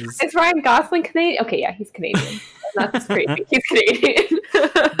damages. Is Ryan Gosling Canadian? Okay, yeah, he's Canadian. That's crazy. He's Canadian.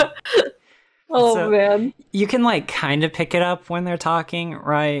 Man. You can like kind of pick it up when they're talking,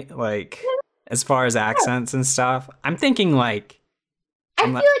 right? Like as far as accents and stuff. I'm thinking like I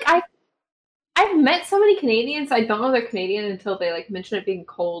feel like I've met so many Canadians, I don't know they're Canadian until they like mention it being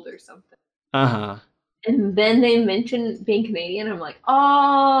cold or something. Uh-huh. And then they mention being Canadian, I'm like,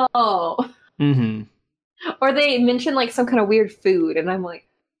 oh. Mm-hmm. Or they mention like some kind of weird food, and I'm like,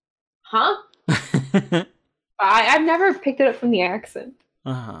 huh? I've never picked it up from the accent.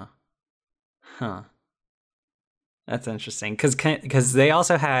 Uh-huh. Huh. That's interesting. Because they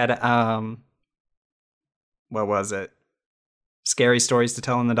also had, what was it? Scary Stories to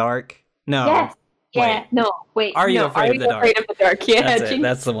Tell in the Dark? No. Yes. Yeah. Wait. No. Wait. Are You Afraid of the Dark? Afraid of the Dark? Yeah.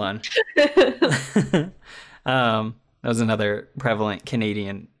 That's the one. That was another prevalent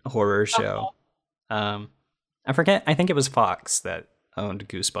Canadian horror show. I forget. I think it was Fox that owned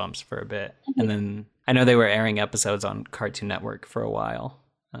Goosebumps for a bit, and then I know they were airing episodes on Cartoon Network for a while.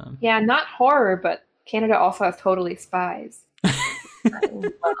 Yeah, not horror, but Canada also has Totally Spies.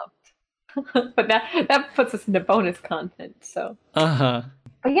 But that puts us into bonus content. So.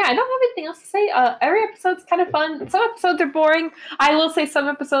 But yeah, I don't have anything else to say. Every episode's kind of fun. Some episodes are boring. I will say some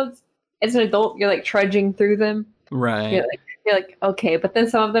episodes, as an adult, you're like trudging through them. Right. You're like okay, but then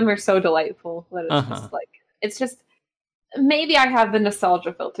some of them are so delightful that it's just like it's just maybe I have the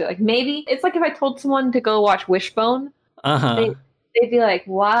nostalgia filter. Like maybe it's like if I told someone to go watch Wishbone, they'd be like,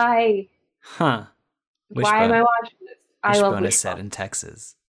 "Why? Huh? Why am I watching this? I love Wishbone." Is set in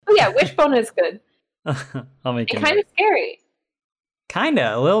Texas. Oh yeah, Wishbone is good. I'll make it. Kind of scary.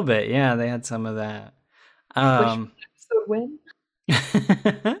 Kinda, a little bit. Yeah, they had some of that. Wishbone episode win.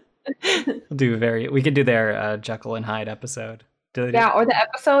 We could do their Jekyll and Hyde episode. Yeah, or the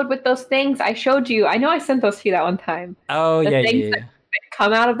episode with those things I showed you. I know I sent those to you that one time. Oh, the things that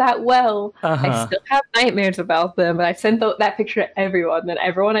come out of that well. I still have nightmares about them, but I sent that picture to everyone. And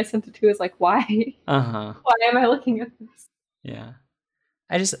everyone I sent it to is like, why? Why am I looking at this? Yeah.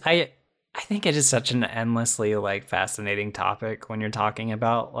 I think it is such an endlessly like fascinating topic when you're talking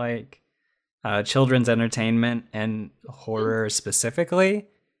about like children's entertainment and horror specifically.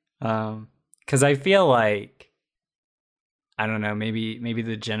 Because I feel like, I don't know, maybe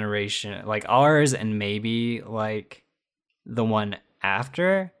the generation like ours and maybe like the one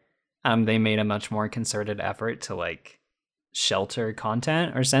after, they made a much more concerted effort to like shelter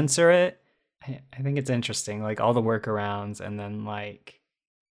content or censor it. I think it's interesting, like all the workarounds, and then like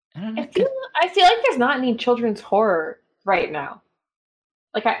I don't know. I feel like there's not any children's horror right now.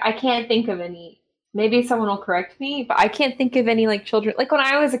 Like I can't think of any. Maybe someone will correct me, but I can't think of any like children. Like when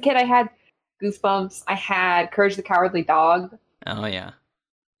I was a kid, I had Goosebumps. I had Courage the Cowardly Dog. Oh yeah.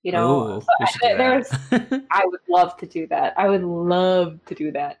 You know, ooh, I would love to do that. I would love to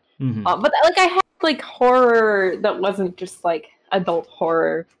do that. Mm-hmm. But like I had like horror that wasn't just like adult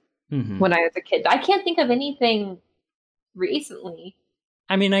horror when I was a kid. I can't think of anything recently.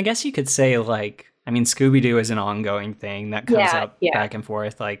 I mean, I guess you could say like I mean, Scooby-Doo is an ongoing thing that comes up back and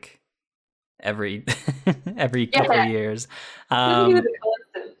forth like every couple of years.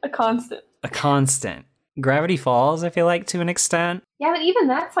 A constant. Gravity Falls, I feel like, to an extent. Yeah, but even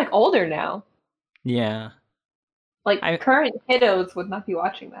that's like older now. Yeah. Like current kiddos would not be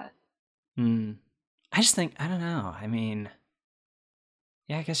watching that. I just think, I don't know. I mean,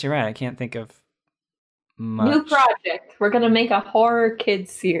 yeah, I guess you're right. I can't think of much. New project. We're going to make a horror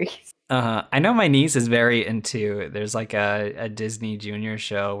kids series. I know my niece is very into, there's like a Disney Junior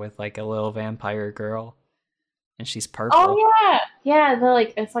show with like a little vampire girl. And she's purple. Oh, yeah. Yeah,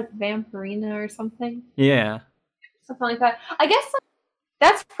 it's like Vampirina or something. Yeah. Something like that. I guess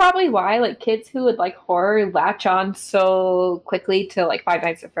that's probably why like kids who would like horror latch on so quickly to like Five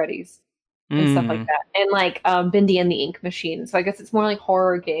Nights at Freddy's and stuff like that. And like Bindi and the Ink Machine. So I guess it's more like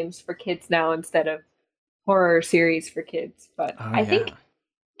horror games for kids now instead of horror series for kids. But I think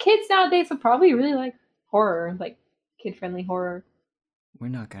kids nowadays would probably really like horror, like kid-friendly horror. We're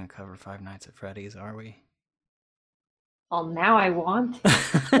not going to cover Five Nights at Freddy's, are we? Well, now I want to.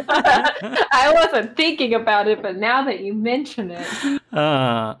 I wasn't thinking about it, but now that you mention it.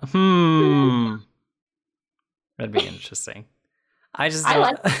 That'd be interesting. I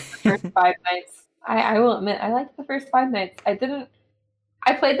like the first Five Nights. I will admit, I liked the first Five Nights. I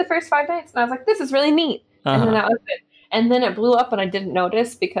played the first Five Nights, and I was like, this is really neat. And then that was it. And then it blew up, and I didn't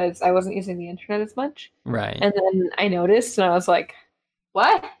notice because I wasn't using the internet as much. Right. And then I noticed, and I was like,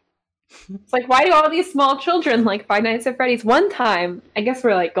 what? It's like, why do all these small children like Five Nights at Freddy's? One time, I guess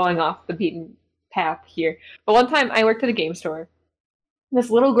we're like going off the beaten path here, but one time I worked at a game store. This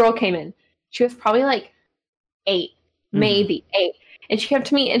little girl came in. She was probably like 8, maybe 8. And she came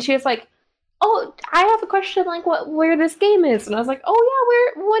to me and she was like, oh, I have a question, like where this game is. And I was like,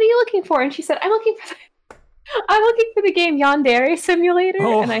 oh yeah, what are you looking for? And she said, I'm looking for the game Yandere Simulator.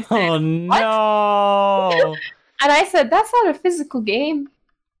 Oh, and I said, oh no. And I said, that's not a physical game.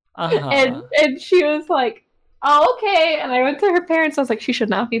 And she was like, oh, okay. And I went to her parents. I was like, she should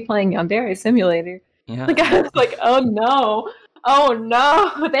not be playing Yandere Simulator. Yeah. Like, I was like, oh no.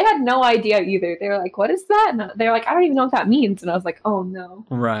 They had no idea either. They were like, what is that? And they were like, I don't even know what that means. And I was like, oh no.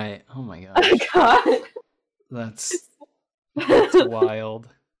 Right. Oh my gosh. Oh God. That's wild.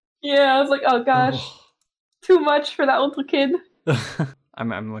 Yeah, I was like, oh gosh. Too much for that little kid.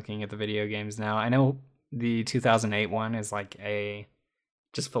 I'm looking at the video games now. I know the 2008 one is like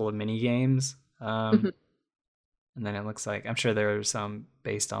just full of mini games. And then it looks like, I'm sure there are some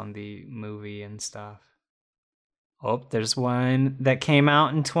based on the movie and stuff. Oh, there's one that came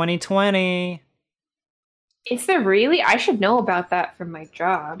out in 2020. Is there really? I should know about that from my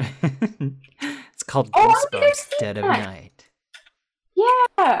job. It's called Goosebumps Dead of Night.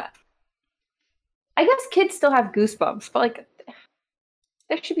 Yeah. I guess kids still have goosebumps, but like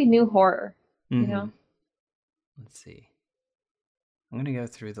there should be new horror, you know? Let's see. I'm going to go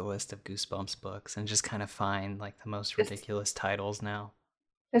through the list of Goosebumps books and just kind of find like the most ridiculous titles now.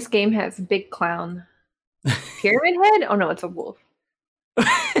 This game has Big Clown. Pyramid Head? Oh no, it's a wolf.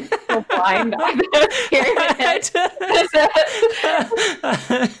 So blind. Pyramid Head.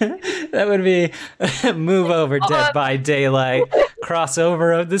 That would be Move Over Dead by Daylight,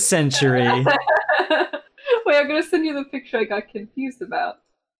 crossover of the century. Wait, I'm going to send you the picture I got confused about.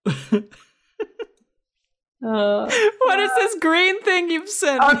 What is this green thing you've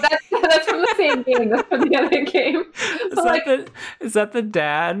sent me? Oh, that's from the same game. That's from the other game. Is that the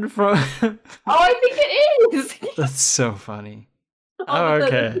dad from? Oh, I think it is. That's so funny. Oh,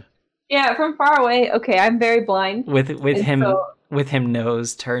 okay. Yeah, from far away. Okay, I'm very blind. With him with him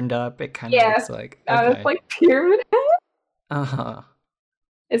nose turned up, it kind of looks like. Okay. It's like Pyramid Head.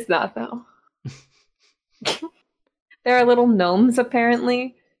 It's not though. There are little gnomes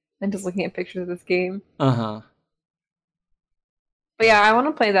apparently. I'm just looking at pictures of this game. But yeah, I want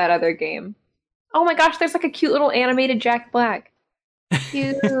to play that other game. Oh my gosh, there's like a cute little animated Jack Black.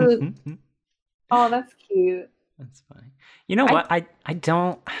 Cute. Oh, that's cute. That's funny. You know what? I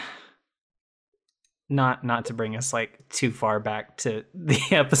don't. Not to bring us like too far back to the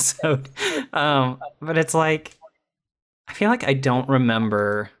episode, but it's like I feel like I don't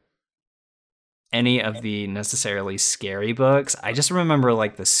remember any of the necessarily scary books. I just remember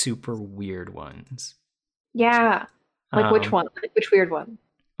like the super weird ones. Yeah. Like which one? Like, which weird one?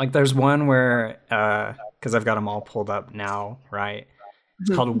 Like there's one where, because I've got them all pulled up now, right?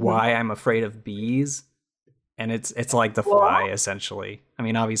 It's called Why I'm Afraid of Bees. And it's like The Fly, essentially. I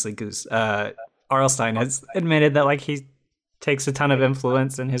mean, obviously R.L. Stine has admitted that like he takes a ton of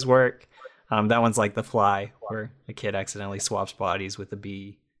influence in his work. That one's like The Fly, where a kid accidentally swaps bodies with a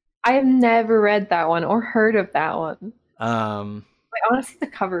bee. I have never read that one or heard of that one. I want to see the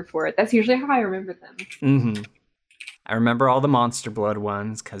cover for it. That's usually how I remember them. Mm-hmm. I remember all the Monster Blood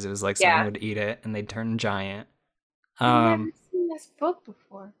ones because it was like someone would eat it and they'd turn giant. I've never seen this book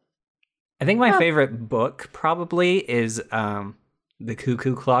before. I think my favorite book probably is The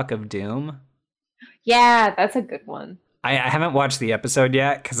Cuckoo Clock of Doom. Yeah, that's a good one. I haven't watched the episode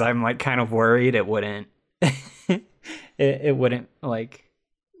yet because I'm like kind of worried it wouldn't it wouldn't like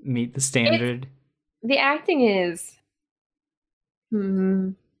meet the standard. The acting is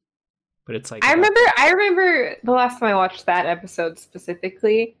but it's like I remember the last time I watched that episode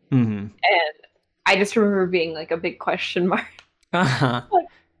specifically, and I just remember being like a big question mark. I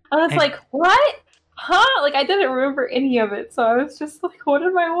was like, what? Huh? Like I didn't remember any of it, so I was just like, what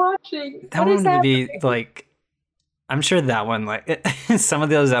am I watching? That one would be like, I'm sure that one, like some of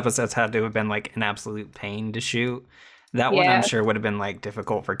those episodes had to have been like an absolute pain to shoot. That one I'm sure would have been like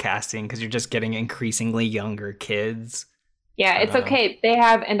difficult for casting because you're just getting increasingly younger kids. Yeah, it's okay. They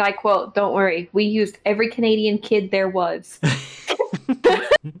have, and I quote, "Don't worry, we used every Canadian kid there was."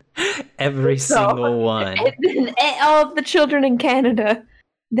 Every single one. And all of the children in Canada,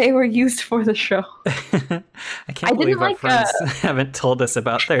 they were used for the show. I can't believe our friends haven't told us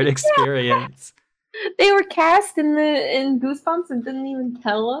about their experience. They were cast in Goosebumps and didn't even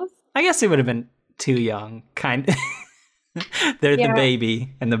tell us. I guess they would have been too young, kind of. They're the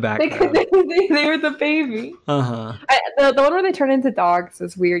baby in the background. They were the baby. The one where they turn into dogs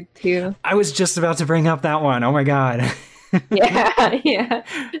is weird too. I was just about to bring up that one. Oh my god. yeah.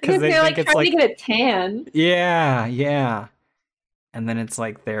 Because they're like trying to get a tan. Yeah. And then it's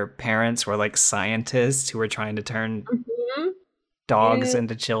like their parents were like scientists who were trying to turn dogs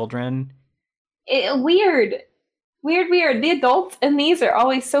into children. Weird. The adults in these are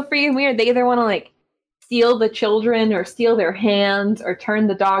always so freaking weird. They either want to like steal the children or steal their hands or turn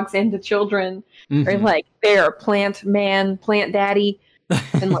the dogs into children or like they're a plant daddy.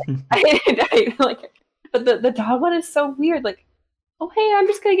 And like, I like, but the dog one is so weird. Like, oh, hey, I'm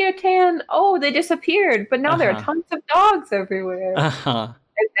just going to get a tan. Oh, they disappeared. But now there are tons of dogs everywhere. And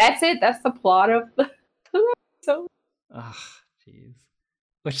that's it. That's the plot of the episode. Oh, jeez.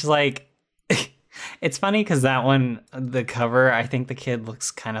 Which, like, it's funny because that one, the cover, I think the kid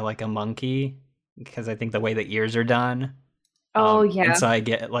looks kind of like a monkey because I think the way the ears are done. Oh, yeah. And so I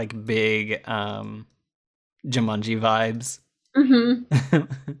get, like, big Jumanji vibes.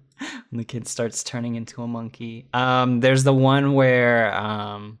 When the kid starts turning into a monkey. There's the one where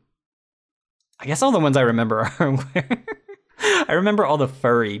I guess all the ones I remember are where I remember all the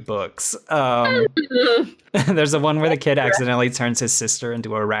furry books. There's the one where the kid accidentally turns his sister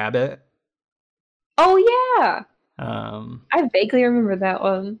into a rabbit. Oh yeah. I vaguely remember that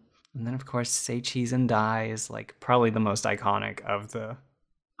one. And then of course Say Cheese and Die is like probably the most iconic of the.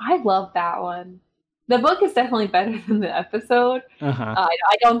 I love that one. The book is definitely better than the episode.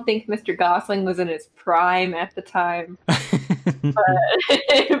 I don't think Mr. Gosling was in his prime at the time. but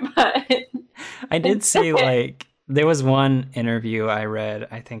I did see, like, there was one interview I read,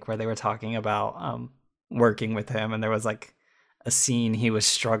 I think, where they were talking about working with him, and there was, like, a scene he was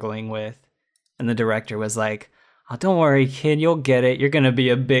struggling with, and the director was like, oh, don't worry, kid, you'll get it. You're going to be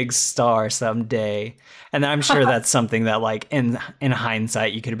a big star someday. And I'm sure that's something that, like, in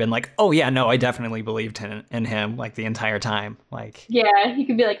hindsight, you could have been like, oh, yeah, no, I definitely believed in him, like, the entire time. Like, yeah, he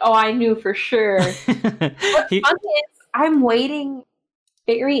could be like, oh, I knew for sure. What's funny is I'm waiting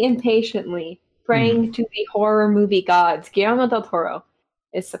very impatiently, praying to the horror movie gods. Guillermo del Toro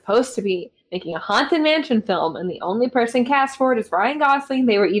is supposed to be making a Haunted Mansion film, and the only person cast for it is Ryan Gosling.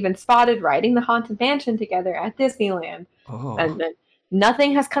 They were even spotted riding the Haunted Mansion together at Disneyland. And then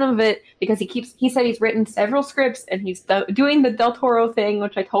nothing has come of it because he said he's written several scripts and he's doing the Del Toro thing,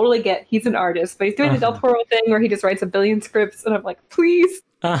 which I totally get. He's an artist, but he's doing the Del Toro thing where he just writes a billion scripts, and I'm like, please,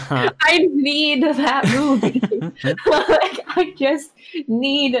 I need that movie. Like, I just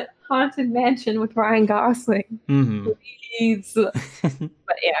need Haunted Mansion with Ryan Gosling. Please.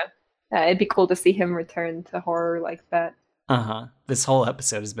 But yeah, it'd be cool to see him return to horror like that. This whole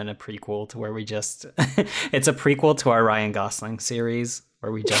episode has been a prequel to where we just it's a prequel to our Ryan Gosling series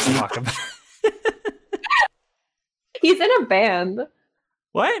where we just talk about He's in a band.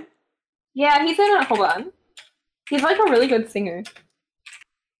 What? Yeah, he's in a hold on. He's like a really good singer.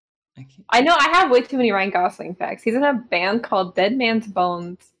 I know I have way too many Ryan Gosling facts. He's in a band called Dead Man's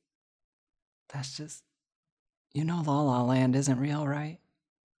Bones. That's just La La Land isn't real, right?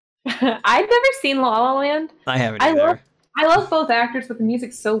 I've never seen La La Land. I haven't either. I love both actors, but the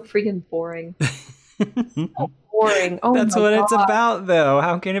music's so freaking boring. So boring. Oh, that's what it's about, though.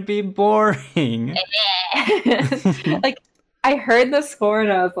 How can it be boring? Like, I heard the score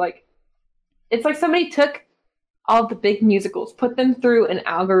and I was like, it's like somebody took all the big musicals, put them through an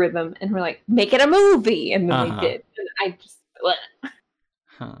algorithm, and we're like, make it a movie, and then they did. And I just.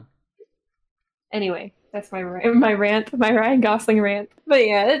 Anyway, that's my rant, my Ryan Gosling rant. But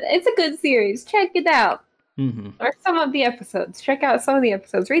yeah, it's a good series. Check it out. Or some of the episodes. Check out some of the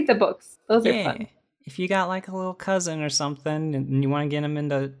episodes. Read the books. Those are fun. If you got like a little cousin or something and you want to get them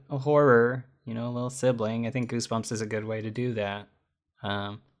into a horror, a little sibling, I think Goosebumps is a good way to do that.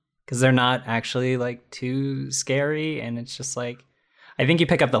 Because they're not actually like too scary, and it's just like, I think you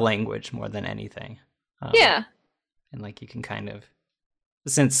pick up the language more than anything. And like you can kind of,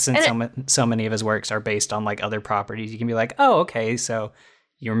 since so many of his works are based on like other properties, you can be like, oh, okay, so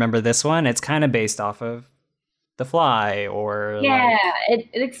you remember this one? It's kind of based off of The Fly, or it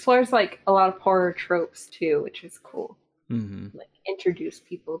explores like a lot of horror tropes too, which is cool. Like introduce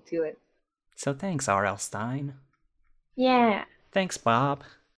people to it. So thanks, R.L. Stine. Yeah. Thanks, Bob.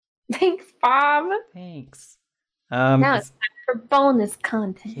 Thanks, Bob. Thanks. Now it's time for bonus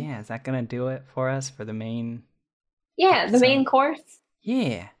content. Yeah, is that gonna do it for us for the main? Yeah, the main course.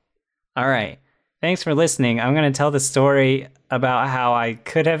 Yeah. All right. Thanks for listening. I'm going to tell the story about how I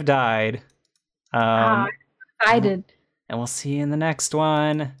could have died. I'm excited. And we'll see you in the next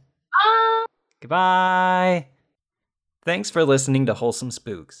one. Goodbye. Thanks for listening to Wholesome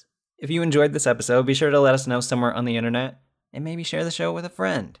Spooks. If you enjoyed this episode, be sure to let us know somewhere on the internet, and maybe share the show with a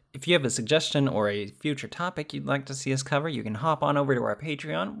friend. If you have a suggestion or a future topic you'd like to see us cover, you can hop on over to our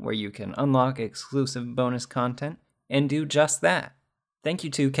Patreon, where you can unlock exclusive bonus content and do just that. Thank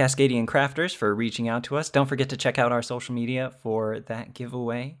you to Cascadian Crafters for reaching out to us. Don't forget to check out our social media for that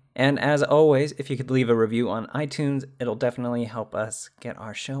giveaway. And as always, if you could leave a review on iTunes, it'll definitely help us get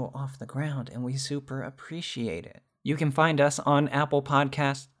our show off the ground, and we super appreciate it. You can find us on Apple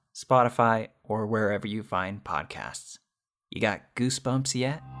Podcasts, Spotify, or wherever you find podcasts. You got goosebumps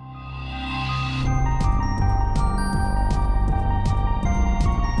yet?